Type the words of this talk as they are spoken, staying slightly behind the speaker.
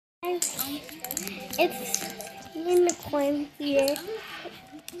It's Unicorn here,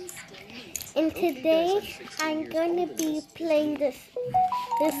 and today I'm gonna be playing this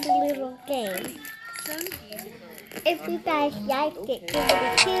little game. If you guys like it, give it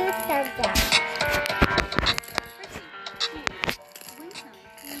a huge thumbs up.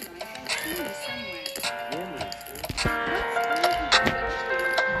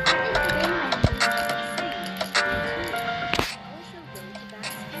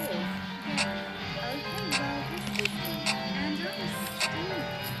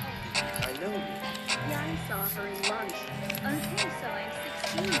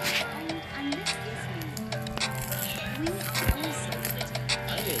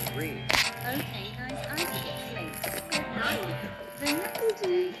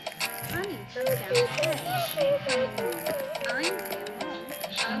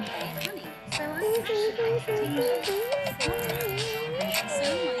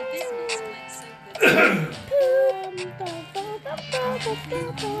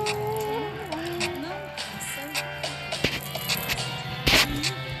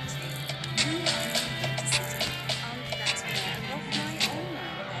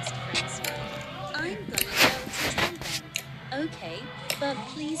 Okay, but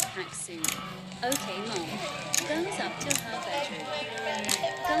please pack soon. Okay, Mom. Goes up to her bedroom.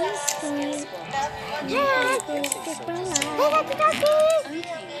 Goes guess what?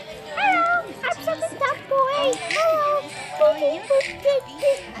 Hello, I'm such a tough boy. Hello. Tell us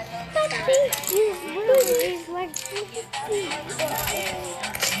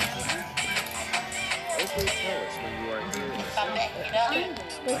when you are here.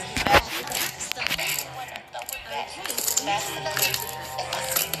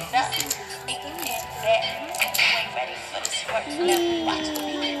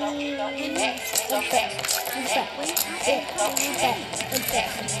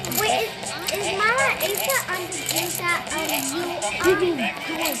 Wait, is Mama Asa underneath that you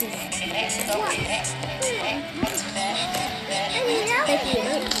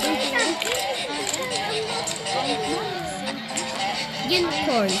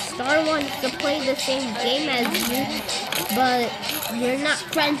Unicorn, Star wants to play the same game as you, but you're not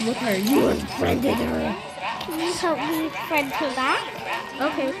friends with her. You unfriended her. Can you help me friend her back?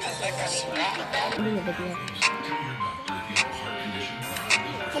 Okay. I'm in the video.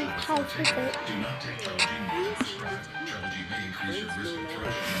 And how to do it.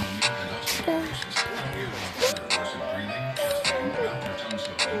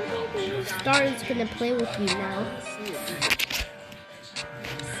 Star is gonna play with you now.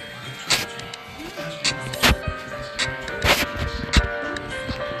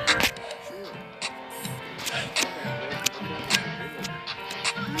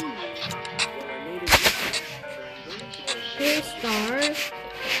 Here's Star.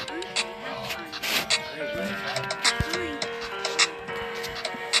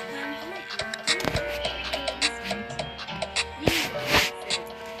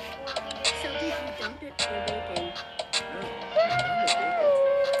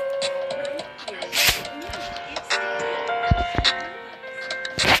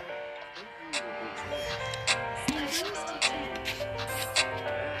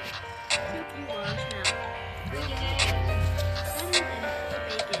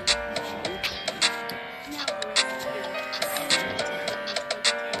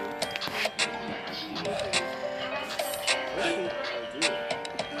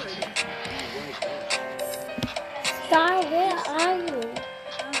 Star, where are you?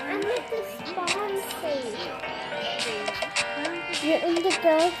 I'm at the spawn place. You're in the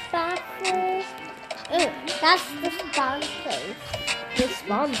girls' bathroom? That's the spawn place. The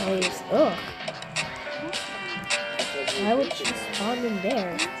spawn place. Ugh. Why would she spawn in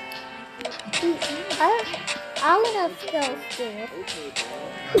there? All of us girls do.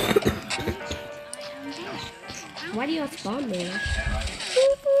 Why do you spawn there?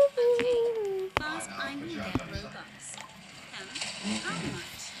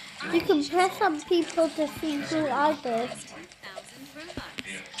 You can press on people to see who are this.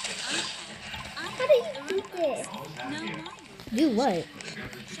 How do you do this? Do what?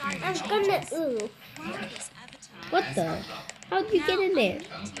 I'm gonna ooh. What the? How'd you get in there?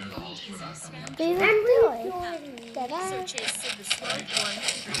 I'm doing.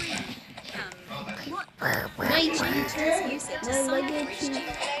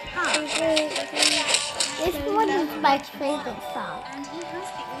 This one is my favorite song.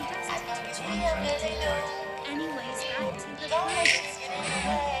 Anyways, back to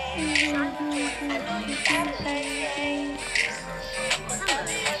the place.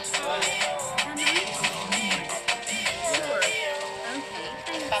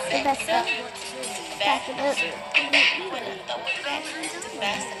 The best stuff. Back it up.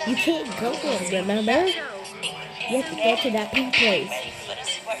 You can't go there, remember? You have to get to that pink place.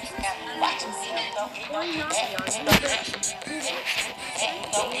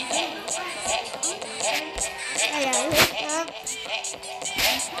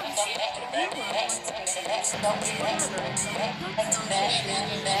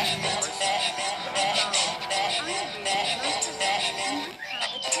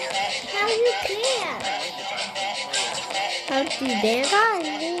 How you can? How do you dance?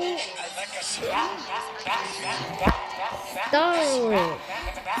 Darling.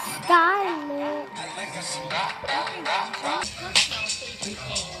 Darling.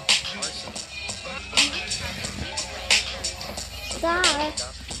 Star.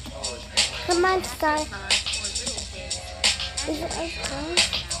 Come on, Star. Is it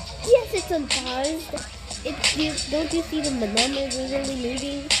unpaused? Yes, it's unpaused. It's you. Don't you see the bananas are really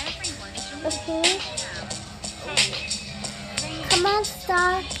moving? Come on,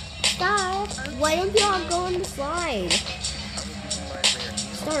 Star. Star. Why don't you all go on the slide?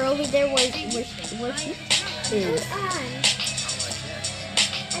 Star over there where she is.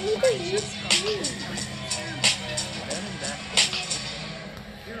 I need to use green.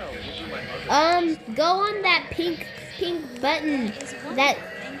 Go on that pink button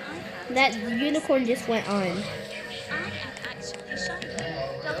that unicorn just went on.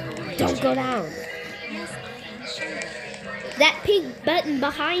 Don't go down. That pink button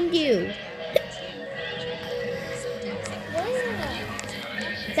behind you.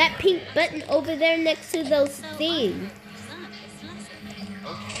 That pink button over there next to those things.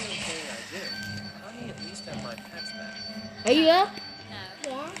 Are you up?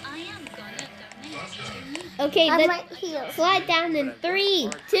 Yeah. Okay, I'm let's right here. slide down in 3,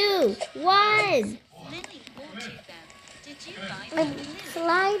 2, 1. I'm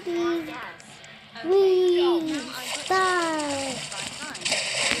sliding. We start.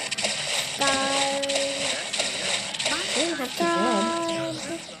 You don't have to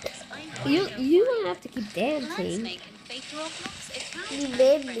jump. You don't have to keep dancing. You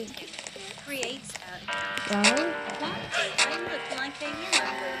made me. Creates a Right? why do I look like a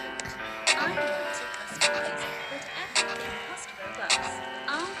yellow balloon? I want to customize, but everything costs Robux.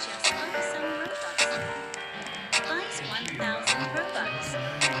 I'll just put some Robux in. Buys 1,000 Robux.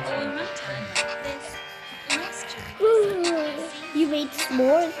 Alright, I like this. Let's just You made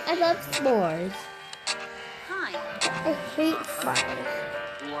s'mores? I love s'mores. Hi, I hate fire.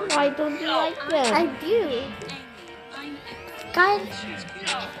 Why don't you like I them? do. Amy. I'm Guys,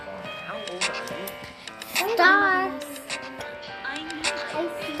 How old are you? Star. I'm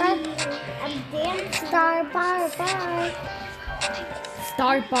I'm dancing. Star bar bar.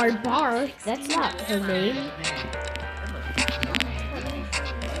 Star Bar Bar? That's not her name.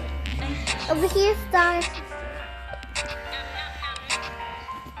 Over here, Star.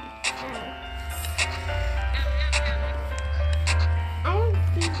 I don't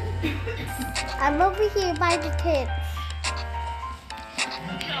see you. I'm over here by the kids.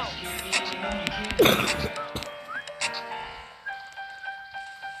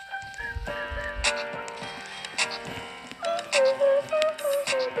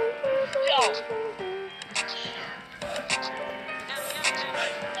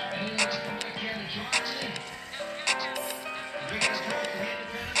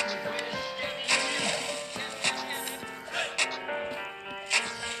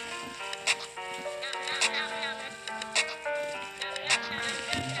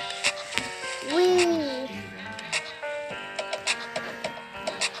 Wee.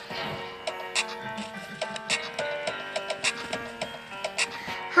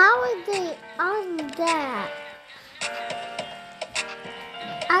 How are they on that?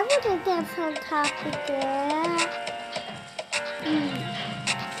 I want to dance on top of that.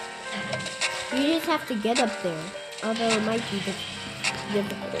 You just have to get up there. Although it might be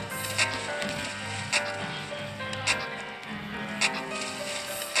difficult.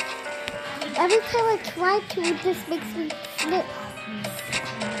 Every time I try to, it just makes me flip.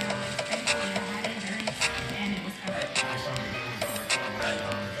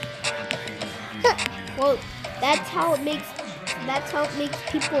 Well, that's how it makes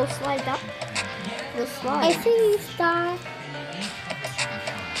people slide up the I slide. see you, Star.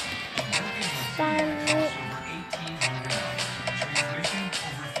 Starlit.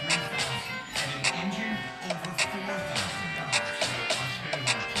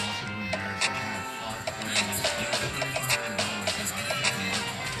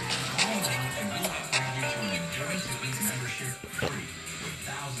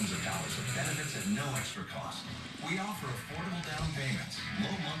 Thousands of dollars of benefits at no extra cost. We offer affordable down payments,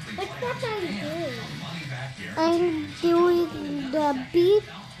 low monthly What are you doing? I'm doing the BRINGLT.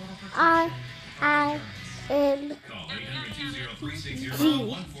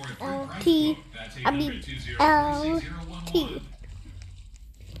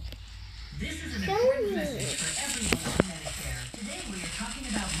 This is an Show important me. message for everyone with Medicare. Today we are talking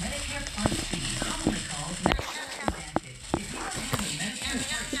about Medicare Part C, commonly called Medicare Advantage. If you don't have a Medicare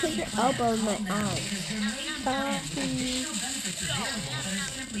Part C You put your plan, elbow in my call now eye. because there may be plans with additional benefits available that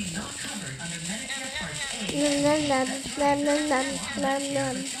are simply not covered under Medicare Part A. Nom, nom, nom, nom, nom, nom, nom,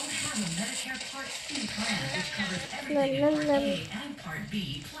 nom. Don't have a Medicare Part C plan, which covers Nom, everything in nom, Part nom. A and Part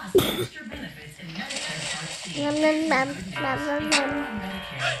B, plus extra benefits in Medicare Part C. Nom, nom, nom, nom, nom, nom.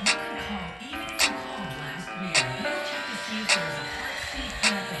 Medicare, you can call even if you called last year. We'll check to see if there is a Part C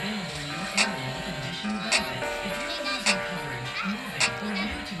plan available in your area with additional benefits. If you're losing coverage, moving, or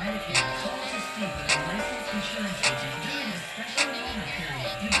new to Medicare, call to speak with a licensed insurance agent during the special enrollment period.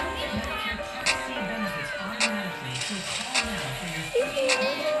 You don't get Medicare Part C benefits automatically, so call now for your free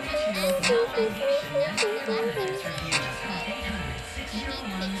 2022 health and patient Medicare benefits review.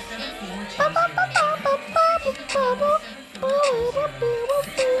 Call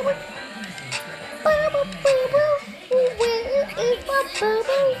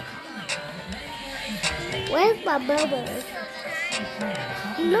 800-601-7420. Where's my bubble?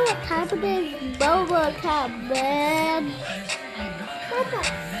 You know what time it is? Bubble time, man. Bubble.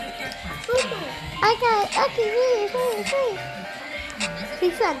 I can see. He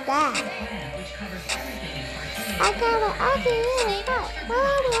said that. I can hear it.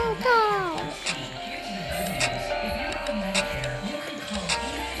 Bubble time.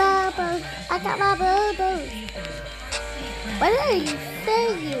 Bubbles. I got my bubbles. What are you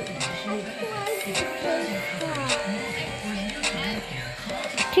saying?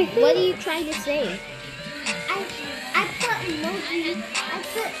 What are you trying to say? I put emoji. I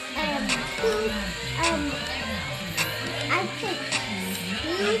put two I put two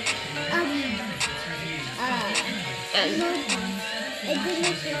emojis. It didn't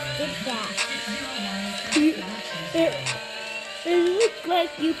just get that. It looked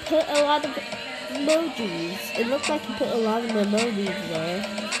like you put a lot of emojis. It looked like you put a lot of emojis there.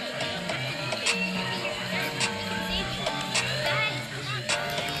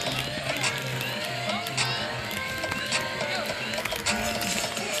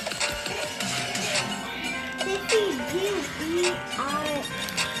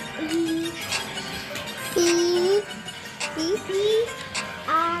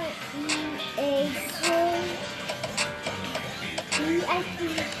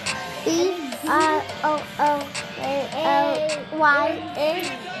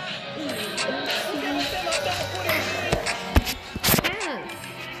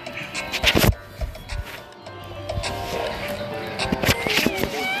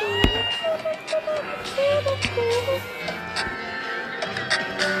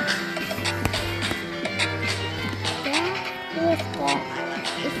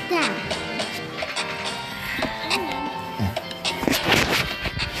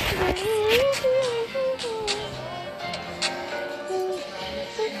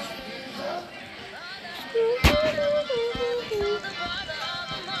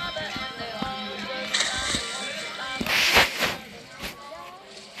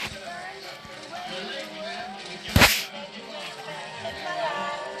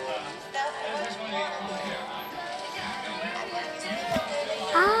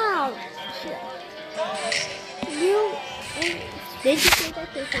 Did you say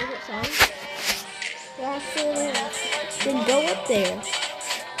that's your favorite song? Yes, it is. Then go up there.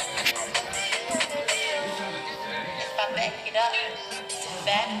 If I back it up,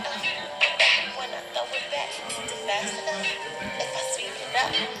 back up. When I throw it back, fast enough. If I speed it up,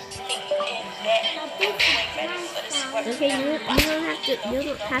 think you in that. You ain't ready for this work. Okay, you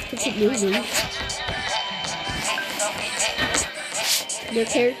don't have to keep moving. Your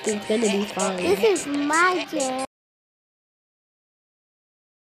character's gonna be fine. This is my jam.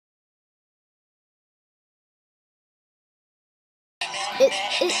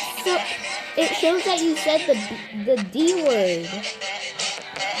 It shows that you said the D word.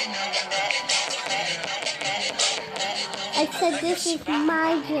 I said this is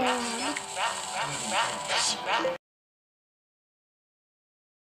my jam.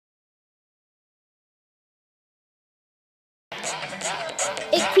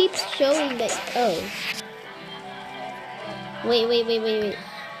 It keeps showing that. Oh. Wait.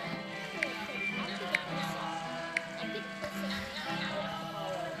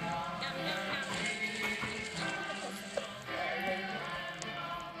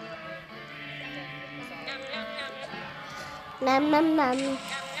 Nom nom nom.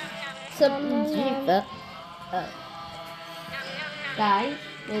 Jiva. Guys,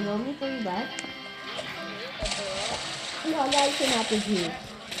 there's only 3 left. No, guys can have the juice.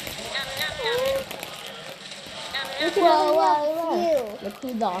 Whoa. Look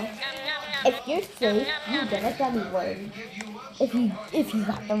who's on. If you're safe, you get a gummy worm. If you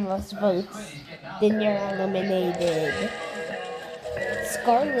got the most votes, then you're eliminated.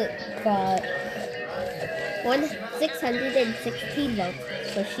 Scarlet got 616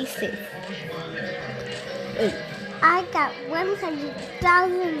 votes, so she's safe. I got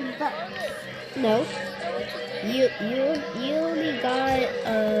 100,000 bucks. No, you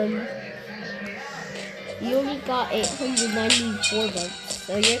only got 894 votes,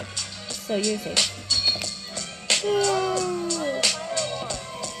 so you're safe. Yay.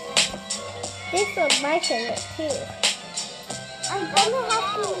 This was my favorite too. I'm gonna have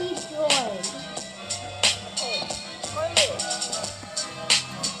to rejoin.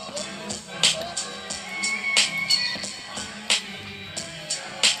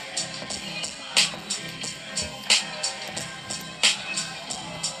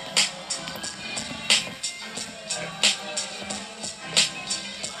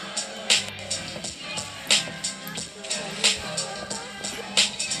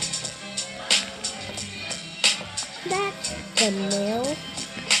 The mail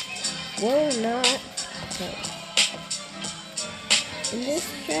will not go. In this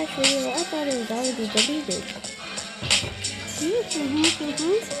trash video, I thought it was already deleted.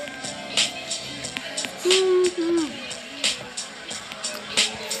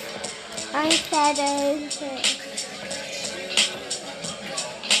 I said it.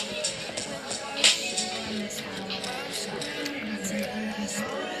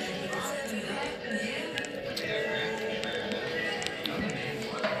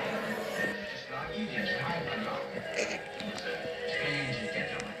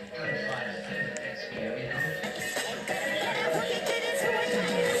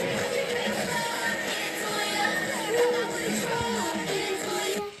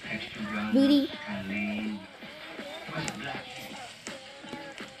 Booty.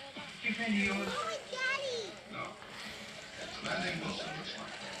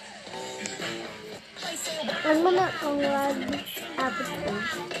 I'm gonna go run Apple.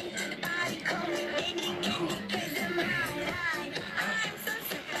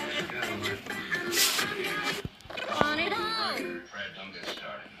 Want it all. Fred, don't get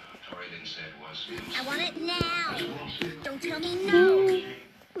started now. Tori didn't say it was. I want it now. Don't tell me no.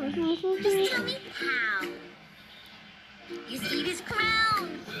 Just tell me how. You see this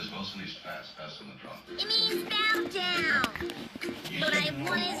crown? There's Wilson's pass on the drum. It means bow down. What I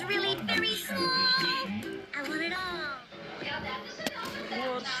want is really very small. I want it all.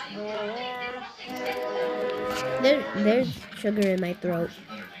 There's sugar in my throat.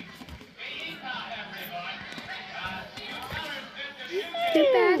 Your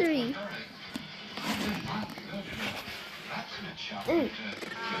battery.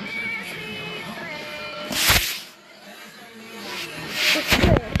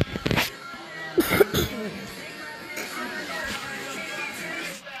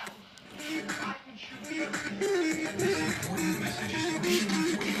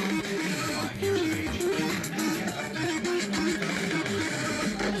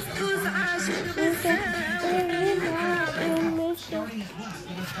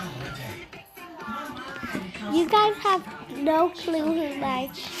 You guys have no clue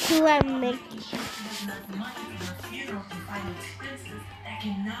who I'm making.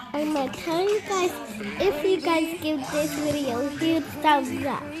 I'm gonna tell you guys, if you guys give this video a huge thumbs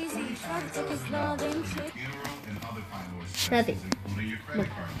up. Nothing.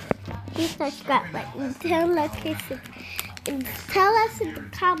 Please subscribe button. Tell us in the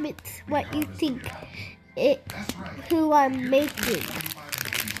comments what you think who I'm making.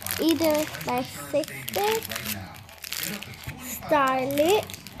 Either my sister, Starlet,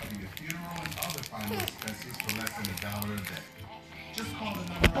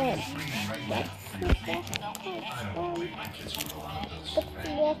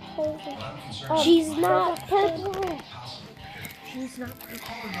 she's not purple. She's not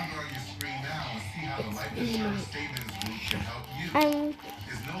purple.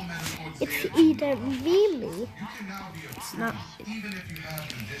 It's either Mimi. It's not.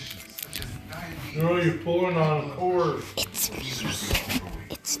 No, you're pulling on a cord. It's Mimi.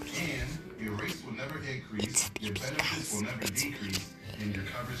 It's Mimi. Your race will never increase, your benefits will never decrease, and your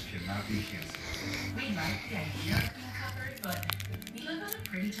coverage cannot be canceled. We like the idea of being covered, but we live on a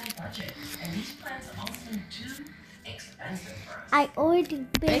pretty tight budget, and these plans all seem too expensive for us. I already I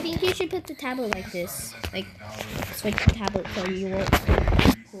been. think you should put the tablet like this. Like, switch the tablet so you won't.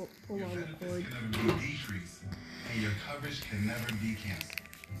 pull on Your the benefits cord. can never be decreased, and your coverage can never be canceled.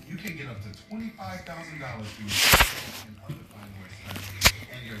 You can get up to $25,000 through insurance and other final expenses,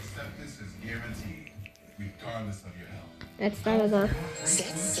 and your acceptance is guaranteed, regardless of your health. That's not enough.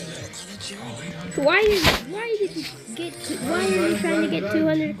 Why are you trying to get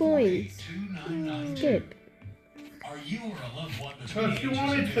 200 coins? Skip. Are you or a loved one Because you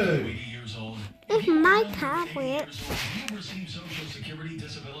wanted to. 80 years old? It's my tablet. Do you receive Social Security,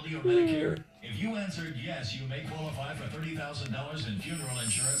 disability, or Medicare? If you answered yes, you may qualify for $30,000 in funeral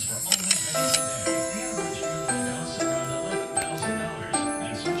insurance for only pennies a day. The average funeral costs around $11,000,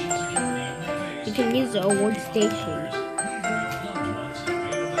 and Social Security only pays. You can use the award station.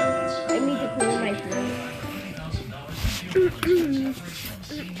 I need to clear my throat.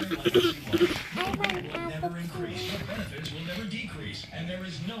 Never increase, your benefits will never decrease, and there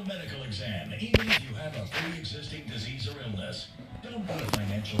is no medical exam, even if you have a pre-existing disease or illness. Don't put a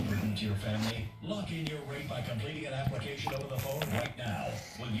financial burden to your family. Lock in your rate by completing an application over the phone right now.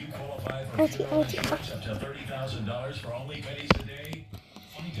 Will you qualify for funeral insurance up to $30,000 for only pennies a day?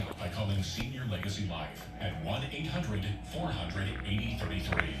 Find out by calling Senior Legacy Life at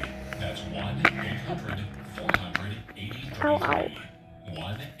 1-800-400-8033. That's 1-800-400-8033. Ow, ow.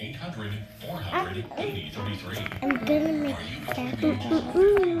 1-800-400-8033. I'm gonna make that.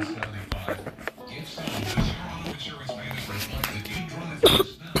 If so, does your auto insurance payments reflect that you drive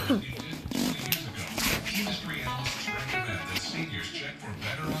less now than you did 20 years ago? Industry analysts recommend that seniors check for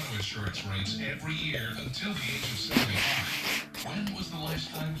better auto insurance rates every year until the age of 75. When was the last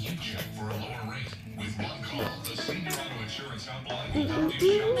time you checked for a lower rate? With one call, the Senior Auto Insurance Hotline will help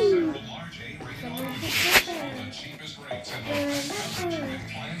you shop several large A-rated auto insurers for the cheapest rates and the best coverage with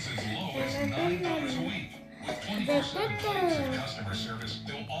plans as low as $9 a week. With 24/7 customer service,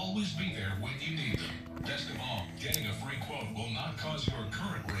 they'll always be there when you need them. Best of all, getting a free quote will not cause your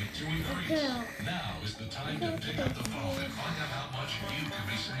current rate to increase. Now is the time to pick up the phone and find out how much you could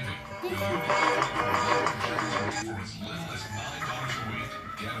be saving. With your quote for as little as $9 a week,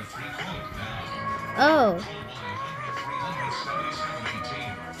 get a free quote now. Oh.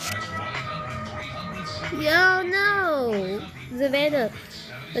 Yo, no! Savannah,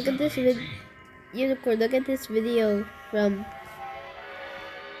 look at this Unicorn, look at this video from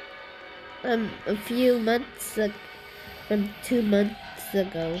a few months from 2 months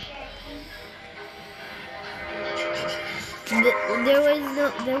ago. There was no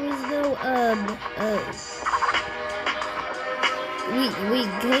we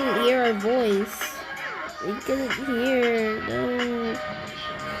couldn't hear our voice. We couldn't hear, no.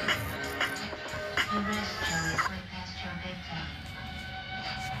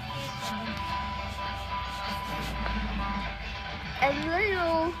 A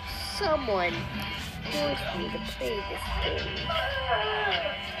little someone forced me to play this game.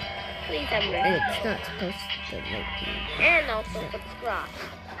 Please have mercy. It's not supposed to like me. And also subscribe.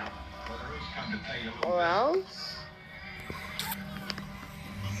 Or else.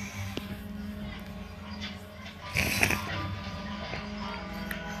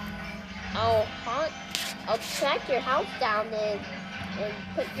 I'll track your house down and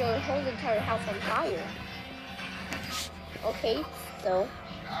put your whole entire house on fire. Okay, so.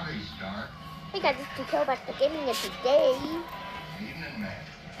 Hey guys, it's 𝕍𝕠𝕚𝕟 Gaming, and today.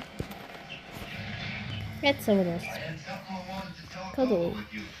 That's someone else. Cuddle.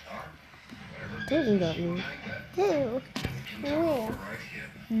 Cuddle got me. Who? Where?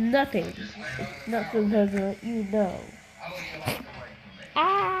 Nothing. Nothing doesn't, you know.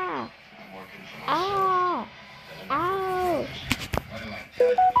 Ah! Ah! Ow!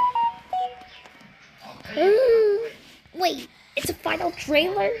 Wait, it's a final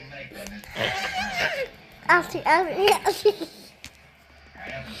trailer?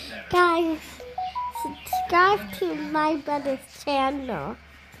 Guys, subscribe to my brother's channel.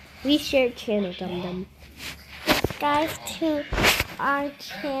 We share channel, dum-dum. Subscribe to our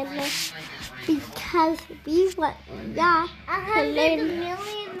channel because we want y'all to learn.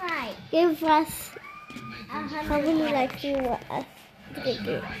 Give us how many likes you want us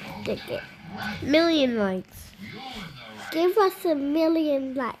to get. Million likes. Give us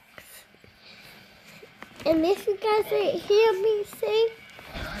 1,000,000 likes. And if you guys didn't hear me sing,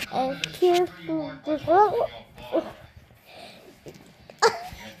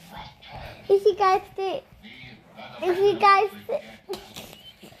 if you guys did,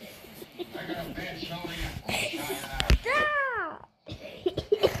 stop!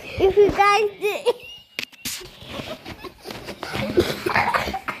 If you guys did.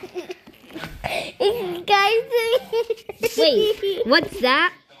 Wait, what's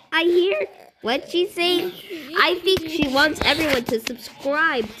that I hear? What'd she say? I think she wants everyone to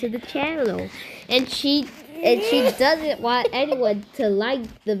subscribe to the channel, and she doesn't want anyone to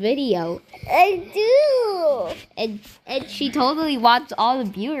like the video. I do. And she totally wants all the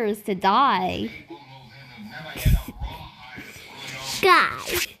viewers to die.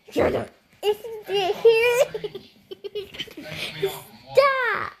 Guys, if you did hear it,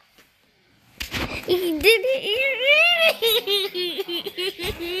 stop. If you didn't hear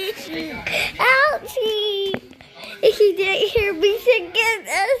it, ouchie. If you didn't hear me say give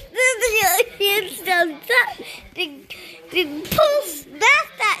us the thumbs up, then smash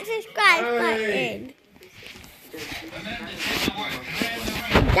that subscribe button.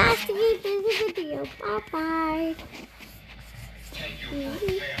 That's the end of the video. Bye bye.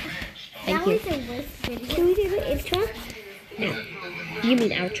 Thank you. Can we do the intro? No. You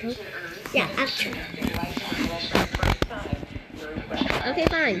mean outro? Yeah, outro. Okay,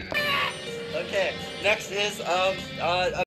 fine. Okay, next is